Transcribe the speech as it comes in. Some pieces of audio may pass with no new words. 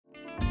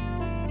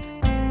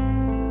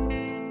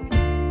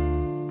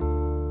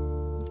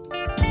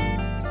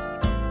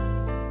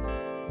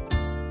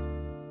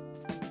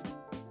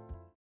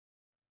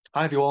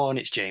Hi everyone,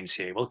 it's James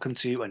here. Welcome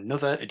to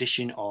another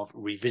edition of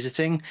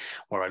Revisiting,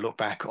 where I look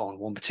back on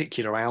one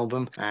particular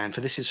album. And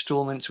for this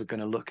installment, we're going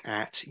to look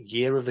at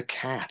Year of the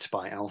Cat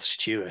by Al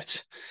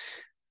Stewart.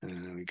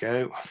 There we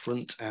go,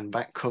 front and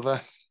back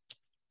cover.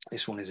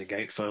 This one is a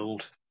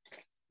gatefold.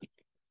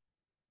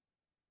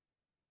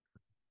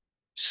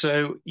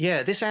 So,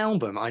 yeah, this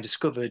album I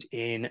discovered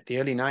in the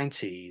early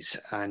 90s,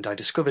 and I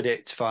discovered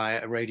it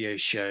via a radio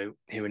show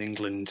here in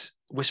England.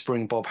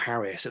 Whispering Bob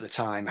Harris at the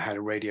time had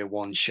a Radio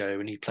 1 show,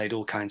 and he played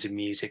all kinds of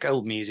music,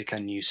 old music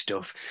and new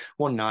stuff.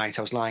 One night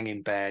I was lying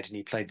in bed, and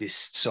he played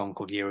this song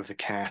called Year of the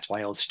Cat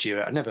by Al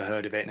Stewart. I'd never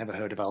heard of it, never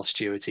heard of Al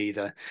Stewart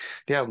either.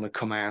 The album had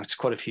come out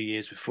quite a few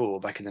years before,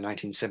 back in the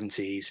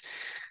 1970s.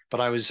 But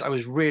I was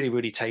really,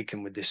 really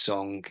taken with this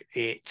song.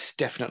 It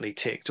definitely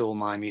ticked all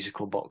my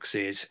musical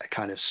boxes, a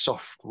kind of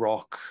soft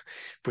rock,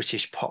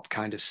 British pop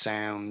kind of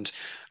sound,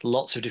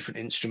 lots of different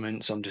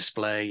instruments on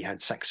display. You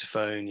had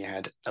saxophone, you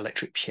had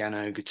electric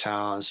piano,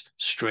 guitars,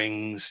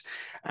 strings,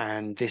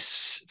 and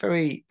this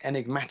very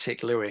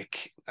enigmatic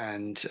lyric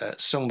and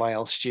sung by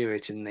Al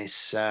Stewart in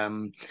this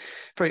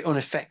very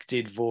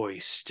unaffected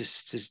voice,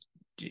 just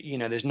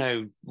there's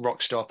no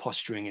rock star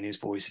posturing in his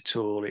voice at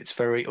all. It's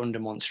very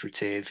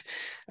undemonstrative,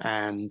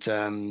 and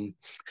the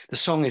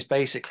song is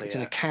basically it's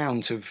an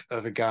account of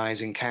a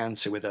guy's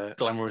encounter with a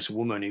glamorous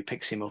woman who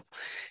picks him up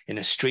in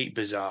a street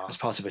bazaar as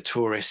part of a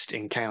tourist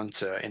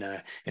encounter in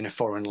a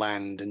foreign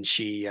land, and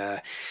she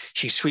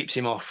sweeps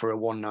him off for a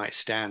one night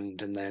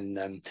stand and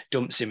then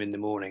dumps him in the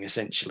morning,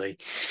 essentially.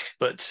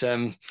 But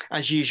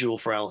as usual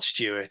for Al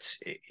Stewart,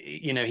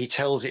 he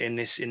tells it in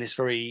this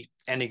very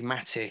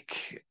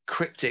enigmatic,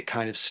 cryptic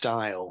kind of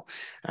style.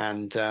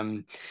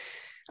 And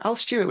Al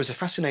Stewart was a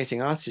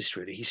fascinating artist,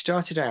 really. He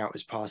started out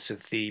as part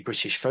of the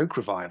British folk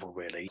revival,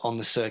 really, on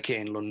the circuit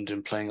in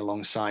London, playing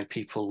alongside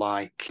people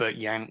like Bert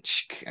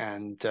Jansch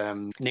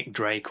and Nick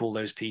Drake, all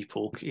those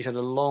people. He'd had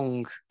a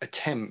long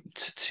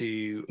attempt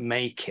to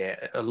make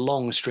it, a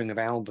long string of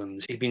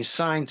albums. He'd been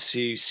signed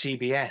to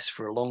CBS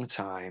for a long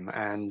time,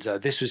 and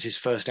this was his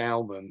first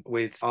album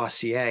with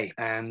RCA,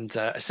 and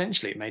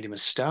essentially it made him a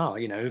star,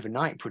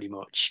 overnight pretty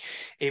much.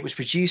 It was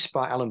produced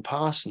by Alan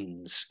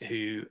Parsons,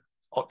 who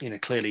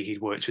clearly he'd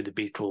worked with the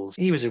Beatles.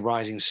 He was a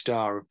rising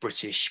star of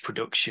British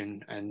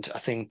production, and I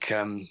think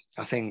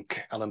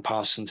Alan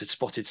Parsons had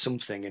spotted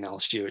something in Al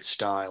Stewart's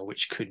style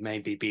which could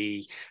maybe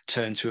be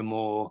turned to a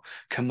more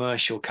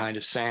commercial kind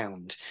of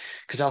sound.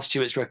 Because Al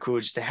Stewart's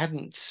records they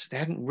hadn't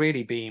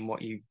really been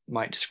what you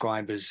might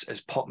describe as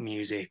pop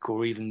music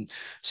or even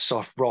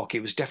soft rock. It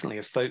was definitely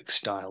a folk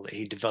style that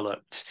he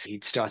developed.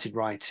 He'd started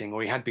writing,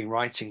 or he had been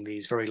writing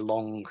these very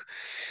long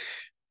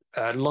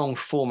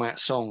format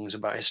songs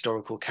about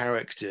historical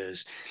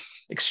characters,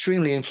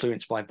 extremely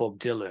influenced by Bob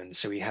Dylan.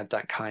 So he had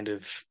that kind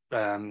of,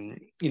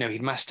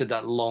 he'd mastered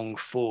that long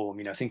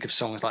form. Think of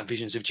songs like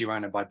Visions of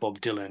Joanna by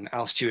Bob Dylan.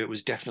 Al Stewart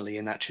was definitely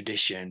in that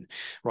tradition,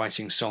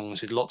 writing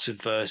songs with lots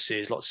of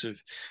verses, lots of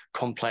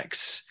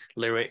complex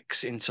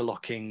lyrics,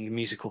 interlocking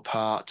musical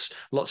parts,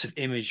 lots of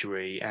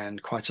imagery,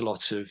 and quite a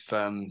lot of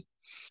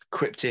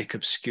cryptic,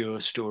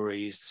 obscure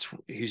stories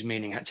whose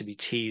meaning had to be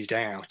teased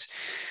out.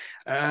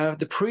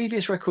 The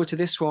previous record to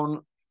this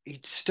one,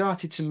 he'd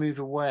started to move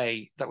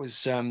away. That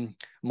was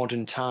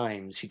Modern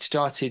Times. He'd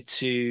started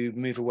to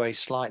move away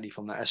slightly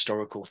from that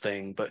historical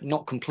thing, but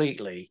not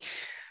completely.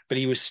 But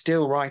he was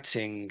still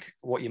writing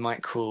what you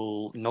might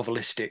call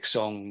novelistic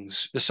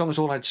songs. The songs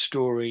all had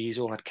stories,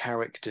 all had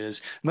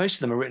characters. Most of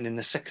them are written in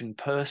the second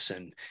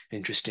person,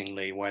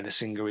 interestingly, where the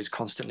singer is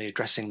constantly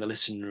addressing the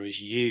listener as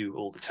you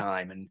all the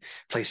time and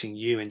placing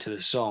you into the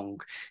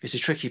song. It's a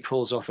trick he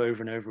pulls off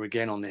over and over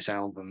again on this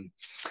album.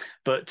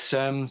 But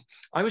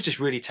I was just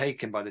really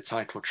taken by the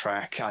title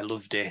track. I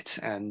loved it.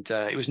 And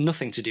it was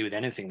nothing to do with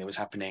anything that was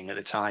happening at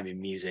the time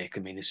in music. I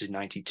mean, this was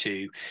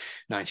 92,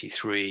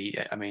 93.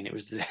 I mean, it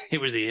was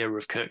the era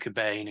of Kurt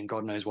Cobain and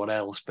God knows what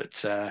else.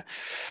 But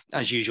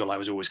as usual, I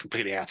was always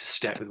completely out of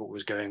step with what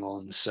was going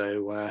on.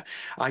 So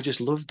I just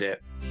loved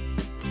it.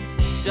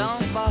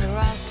 Don't bother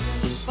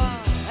asking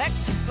for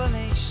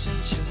explanation.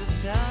 She'll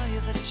just tell you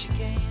that she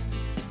came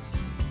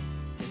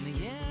in the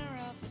year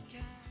of the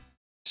cat.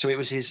 So it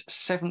was his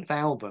seventh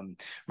album,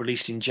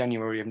 released in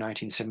January of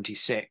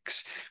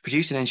 1976,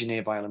 produced and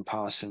engineered by Alan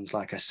Parsons,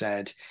 like I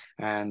said,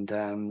 and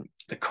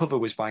the cover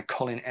was by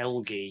Colin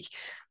Elgie,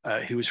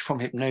 who was from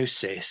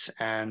Hypnosis,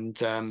 and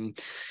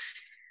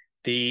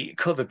the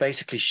cover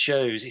basically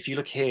shows, if you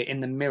look here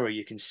in the mirror,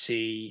 you can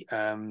see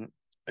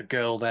a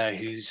girl there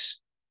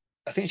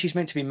I think she's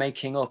meant to be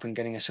making up and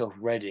getting herself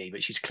ready,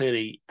 but she's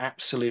clearly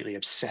absolutely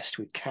obsessed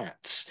with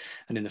cats.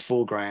 And in the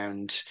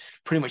foreground,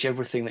 pretty much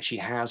everything that she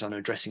has on her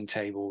dressing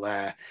table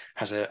there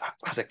has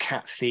a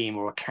cat theme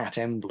or a cat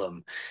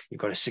emblem. You've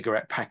got a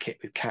cigarette packet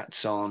with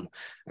cats on,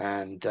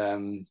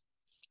 and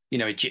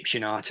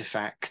Egyptian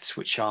artifacts,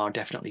 which are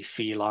definitely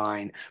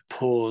feline,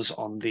 paws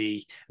on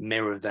the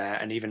mirror there,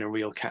 and even a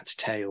real cat's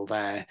tail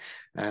there.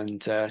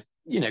 And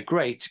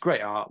great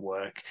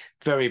artwork,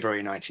 very,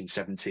 very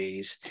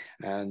 1970s.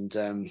 And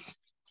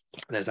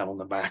there's that on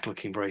the back,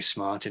 looking very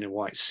smart in a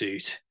white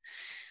suit.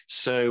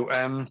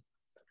 So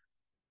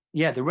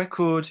yeah, the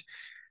record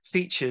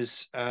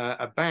features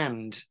a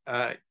band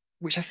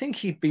which I think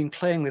he'd been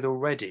playing with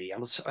already.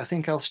 I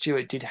think Al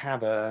Stewart did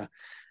have a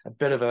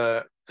bit of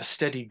a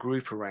steady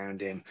group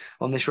around him.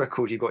 On this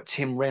record, you've got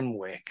Tim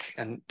Renwick,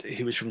 and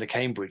he was from the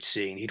Cambridge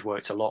scene. He'd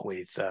worked a lot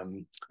with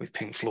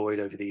Pink Floyd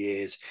over the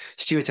years.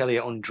 Stuart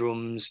Elliott on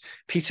drums.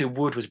 Peter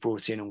Wood was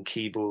brought in on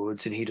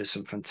keyboards, and he does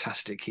some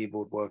fantastic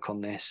keyboard work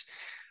on this.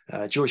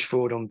 George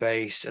Ford on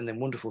bass, and then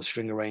wonderful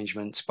string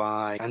arrangements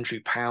by Andrew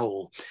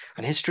Powell.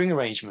 And his string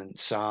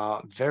arrangements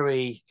are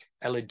very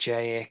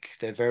elegiac.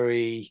 They're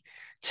very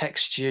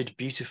textured,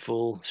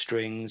 beautiful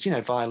strings,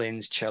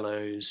 violins,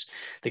 cellos.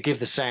 They give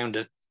the sound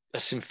a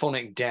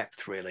symphonic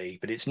depth, really,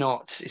 but it's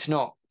not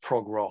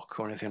prog rock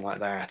or anything like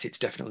that. It's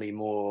definitely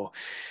more,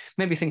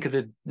 maybe think of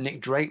the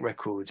Nick Drake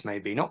records,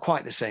 maybe not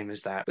quite the same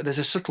as that, but there's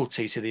a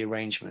subtlety to the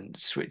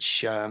arrangements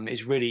which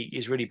is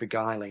really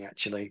beguiling,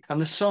 actually.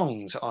 And the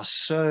songs are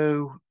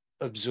so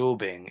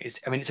absorbing. It's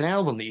an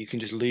album that you can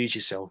just lose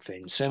yourself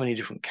in. So many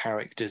different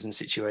characters and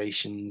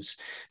situations,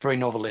 very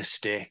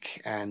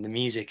novelistic, and the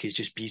music is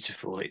just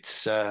beautiful. It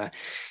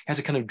has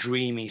a kind of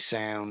dreamy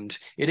sound.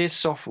 It is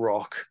soft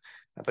rock,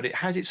 but it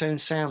has its own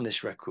sound,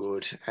 this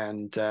record,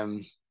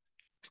 and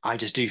I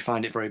just do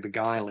find it very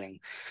beguiling.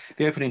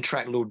 The opening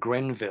track, Lord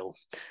Grenville,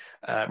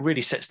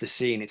 really sets the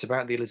scene. It's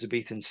about the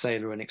Elizabethan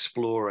sailor and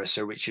explorer,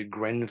 Sir Richard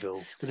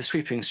Grenville, with a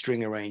sweeping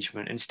string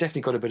arrangement, and it's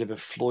definitely got a bit of a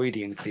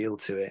Floydian feel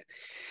to it.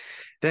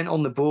 Then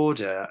On the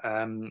Border,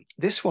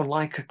 this one,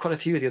 like quite a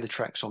few of the other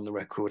tracks on the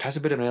record, has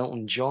a bit of an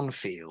Elton John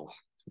feel,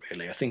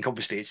 really. I think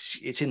obviously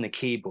it's in the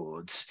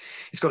keyboards.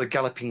 It's got a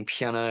galloping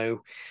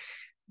piano,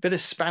 bit of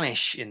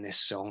Spanish in this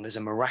song. There's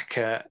a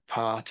maraca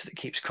part that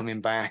keeps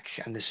coming back,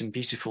 and there's some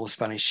beautiful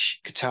Spanish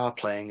guitar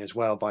playing as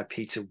well by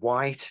Peter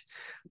White,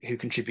 who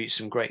contributes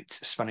some great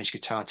Spanish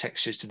guitar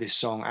textures to this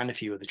song and a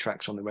few other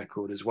tracks on the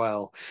record as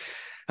well.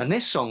 And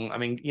this song,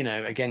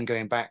 again,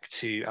 going back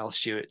to Al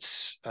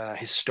Stewart's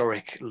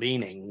historic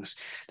leanings,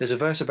 there's a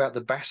verse about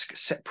the Basque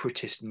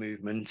separatist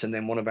movement and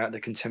then one about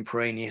the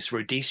contemporaneous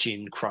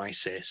Rhodesian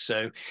crisis.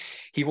 So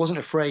he wasn't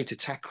afraid to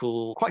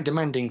tackle quite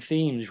demanding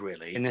themes,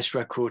 really. In this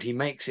record, he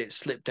makes it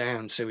slip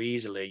down so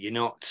easily. You're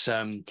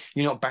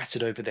not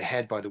battered over the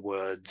head by the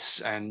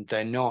words, and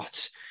they're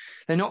not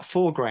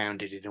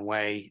foregrounded in a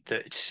way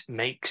that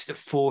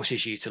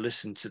forces you to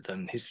listen to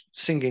them. His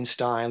singing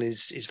style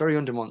is very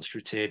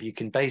undemonstrative. You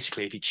can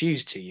basically, if you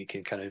choose to, you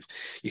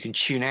can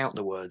tune out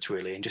the words,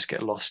 really, and just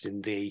get lost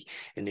in the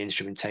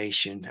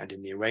instrumentation and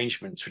in the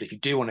arrangements. But if you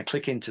do want to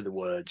click into the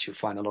words, you'll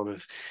find a lot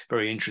of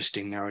very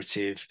interesting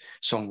narrative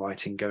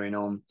songwriting going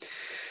on.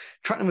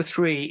 Track number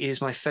 3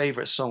 is my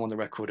favorite song on the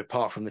record,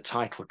 apart from the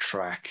title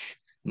track,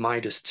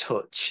 Midas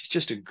Touch. It's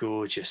just a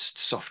gorgeous,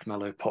 soft,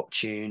 mellow pop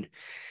tune.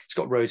 It's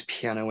got Rhodes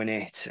piano in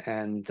it,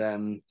 and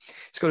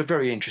it's got a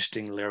very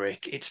interesting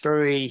lyric. It's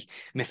very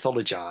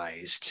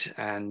mythologized,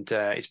 and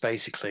it's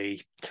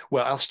basically,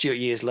 well, Al Stewart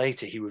years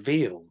later, he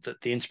revealed that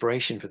the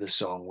inspiration for the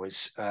song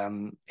was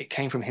it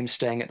came from him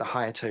staying at the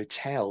Hyatt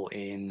Hotel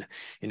in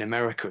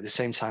America at the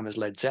same time as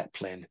Led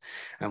Zeppelin,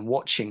 and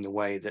watching the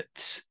way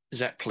that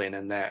Zeppelin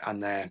and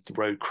their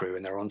road crew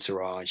and their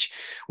entourage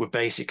were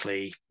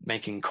basically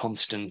making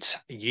constant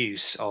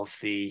use of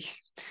the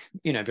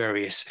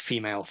various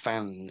female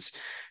fans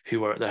who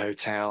were at the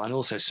hotel, and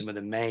also some of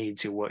the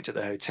maids who worked at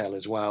the hotel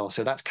as well.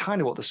 So that's kind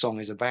of what the song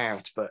is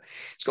about, but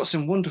it's got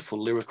some wonderful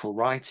lyrical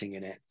writing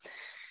in it.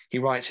 He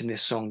writes in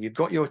this song, "You've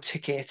got your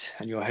ticket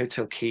and your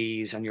hotel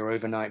keys and your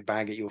overnight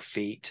bag at your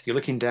feet. You're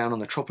looking down on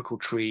the tropical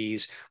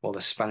trees while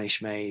the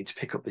Spanish maids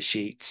pick up the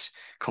sheets.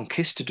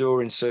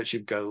 Conquistador in search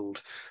of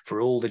gold.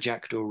 For all the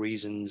jackdaw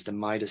reasons, the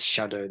Midas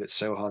shadow that's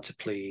so hard to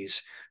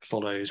please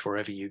follows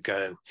wherever you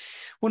go."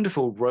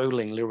 Wonderful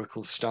rolling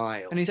lyrical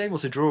style. And he's able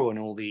to draw on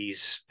all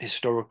these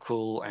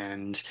historical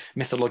and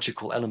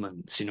mythological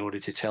elements in order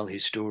to tell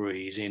his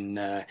stories in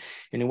a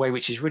way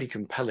which is really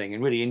compelling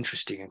and really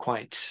interesting and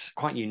quite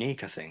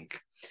unique, I think.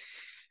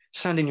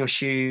 Sand in Your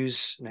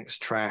Shoes,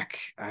 next track,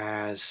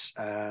 has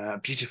a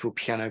beautiful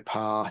piano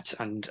part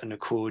and an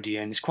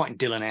accordion. It's quite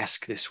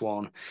Dylan-esque, this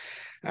one.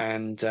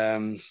 And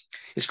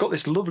it's got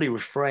this lovely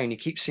refrain. He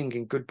keeps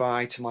singing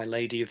 "Goodbye to my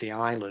lady of the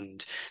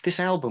island." This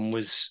album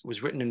was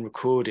written and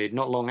recorded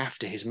not long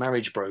after his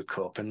marriage broke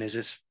up, and there's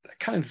this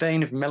kind of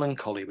vein of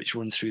melancholy which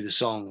runs through the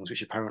songs,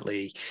 which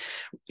apparently,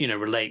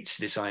 relates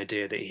to this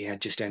idea that he had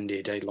just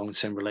ended a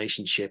long-term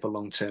relationship, a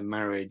long-term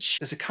marriage.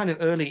 There's a kind of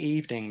early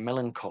evening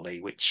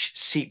melancholy which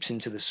seeps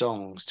into the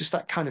songs, just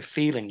that kind of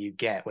feeling you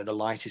get where the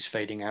light is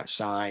fading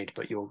outside,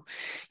 but you're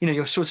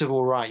sort of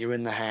all right. You're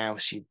in the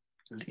house, you've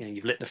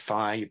lit the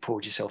fire, you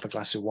poured yourself a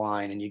glass of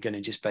wine, and you're going to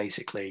just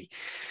basically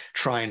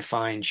try and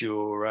find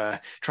your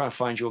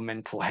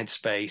mental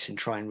headspace and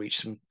try and reach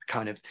some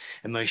kind of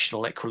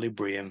emotional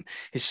equilibrium.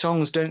 His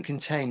songs don't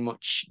contain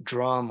much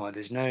drama.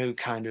 There's no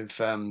kind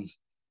of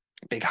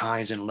big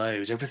highs and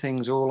lows.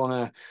 Everything's all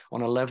on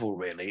a level,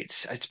 really.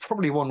 It's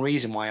probably one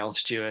reason why Al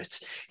Stewart,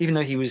 even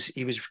though he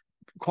was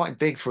quite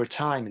big for a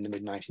time in the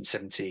mid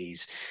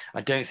 1970s,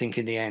 I don't think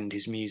in the end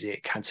his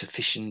music had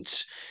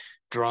sufficient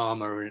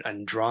drama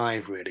and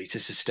drive really to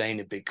sustain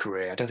a big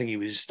career. I don't think he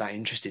was that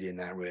interested in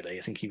that really.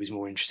 I think he was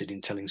more interested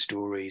in telling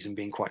stories and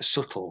being quite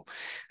subtle.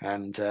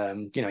 And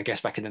I guess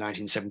back in the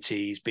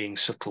 1970s, being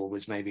subtle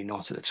was maybe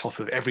not at the top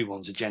of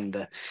everyone's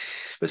agenda.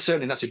 But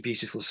certainly that's a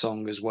beautiful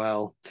song as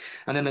well.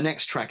 And then the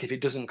next track, If It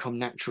Doesn't Come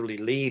Naturally,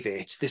 Leave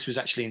It. This was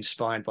actually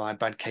inspired by a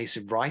bad case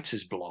of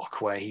writer's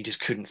block where he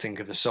just couldn't think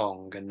of a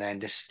song. And then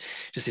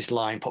this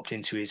line popped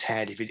into his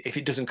head. If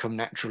it doesn't come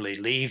naturally,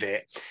 leave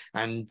it.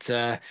 And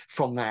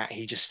from that,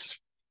 he just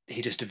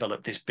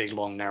developed this big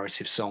long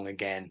narrative song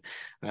again,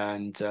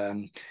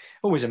 and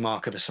always a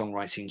mark of a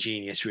songwriting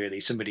genius really,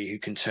 somebody who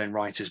can turn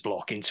writer's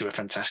block into a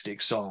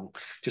fantastic song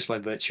just by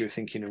virtue of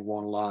thinking of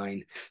one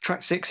line.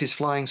 Track 6 is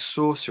Flying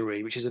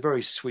Sorcery, which is a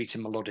very sweet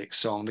and melodic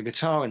song. The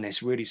guitar in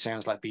this really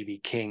sounds like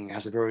B.B. King,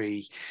 has a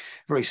very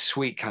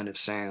sweet kind of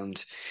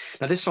sound.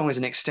 Now this song is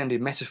an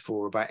extended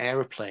metaphor about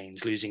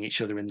aeroplanes losing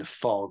each other in the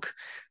fog,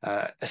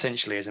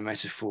 essentially as a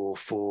metaphor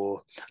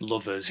for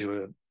lovers who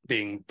are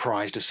being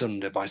prized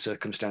asunder by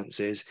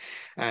circumstances.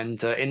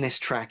 And in this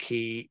track,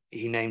 he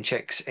name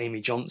checks Amy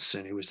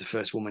Johnson, who was the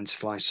first woman to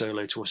fly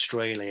solo to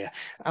Australia.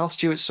 Al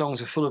Stewart's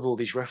songs are full of all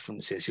these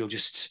references. He'll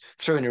just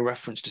throw in a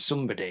reference to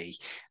somebody,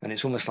 and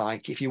it's almost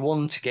like if you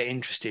want to get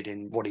interested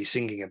in what he's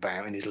singing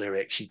about in his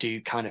lyrics, you do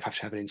kind of have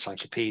to have an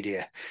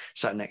encyclopedia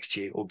sat next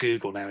to you, or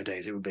Google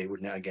nowadays it would be,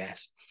 wouldn't it, I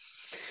guess.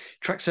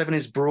 Track 7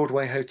 is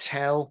Broadway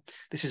Hotel.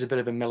 This is a bit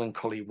of a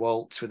melancholy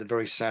waltz with a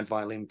very sad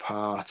violin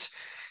part.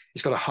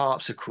 It's got a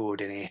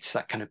harpsichord in it,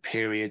 that kind of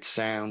period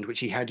sound,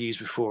 which he had used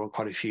before on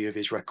quite a few of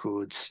his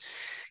records.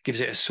 Gives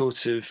it a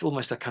sort of,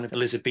 almost a kind of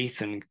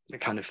Elizabethan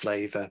kind of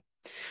flavour.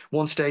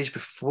 One stage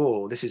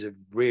before, this is a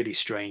really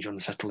strange,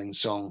 unsettling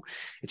song.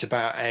 It's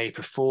about a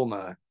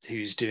performer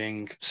who's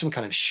doing some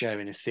kind of show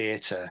in a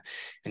theatre,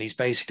 and he's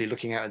basically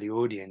looking out at the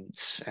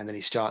audience, and then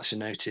he starts to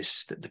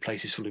notice that the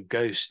place is full of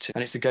ghosts,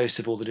 and it's the ghosts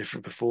of all the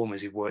different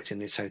performers who've worked in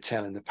this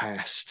hotel in the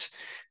past.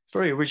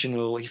 Very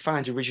original. He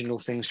finds original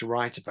things to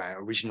write about,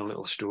 original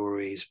little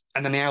stories.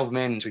 And then the album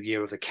ends with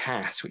Year of the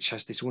Cat, which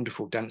has this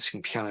wonderful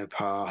dancing piano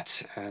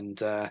part and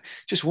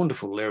just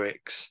wonderful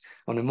lyrics.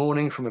 On a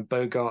morning from a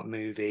Bogart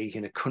movie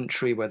in a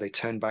country where they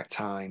turn back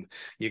time,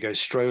 you go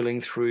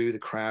strolling through the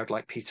crowd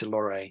like Peter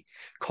Lorre,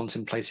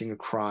 contemplating a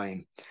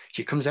crime.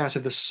 She comes out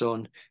of the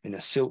sun in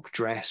a silk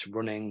dress,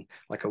 running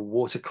like a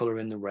watercolor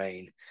in the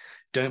rain.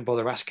 Don't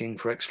bother asking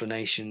for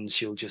explanations.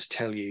 She'll just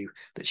tell you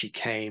that she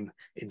came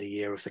in the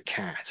year of the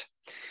cat.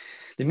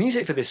 The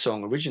music for this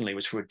song originally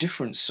was for a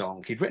different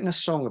song. He'd written a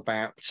song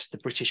about the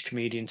British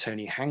comedian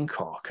Tony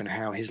Hancock and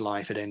how his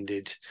life had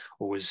ended,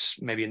 or was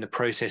maybe in the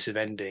process of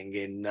ending,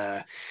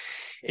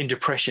 in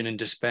depression and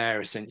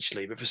despair,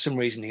 essentially. But for some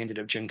reason, he ended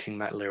up junking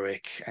that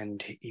lyric,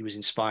 and he was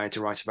inspired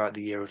to write about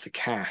the year of the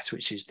cat,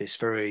 which is this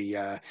very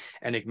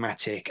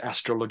enigmatic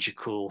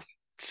astrological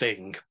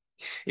thing.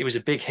 It was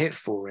a big hit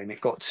for him.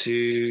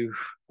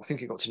 I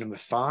think it got to number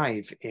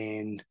 5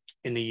 in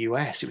the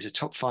US. It was a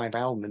top 5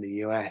 album in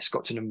the US,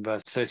 got to number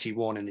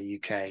 31 in the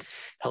UK,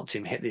 helped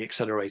him hit the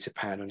accelerator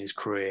pad on his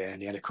career,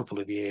 and he had a couple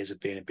of years of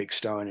being a big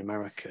star in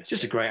America. It's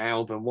just a great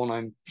album, one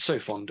I'm so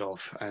fond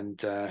of, and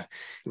it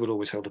will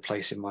always hold a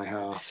place in my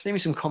heart. Leave me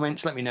some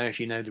comments, let me know if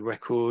you know the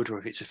record or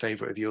if it's a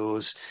favourite of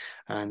yours,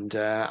 and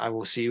I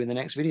will see you in the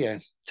next video.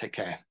 Take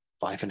care.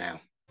 Bye for now.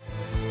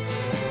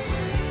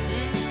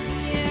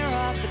 Year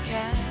of the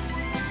cat.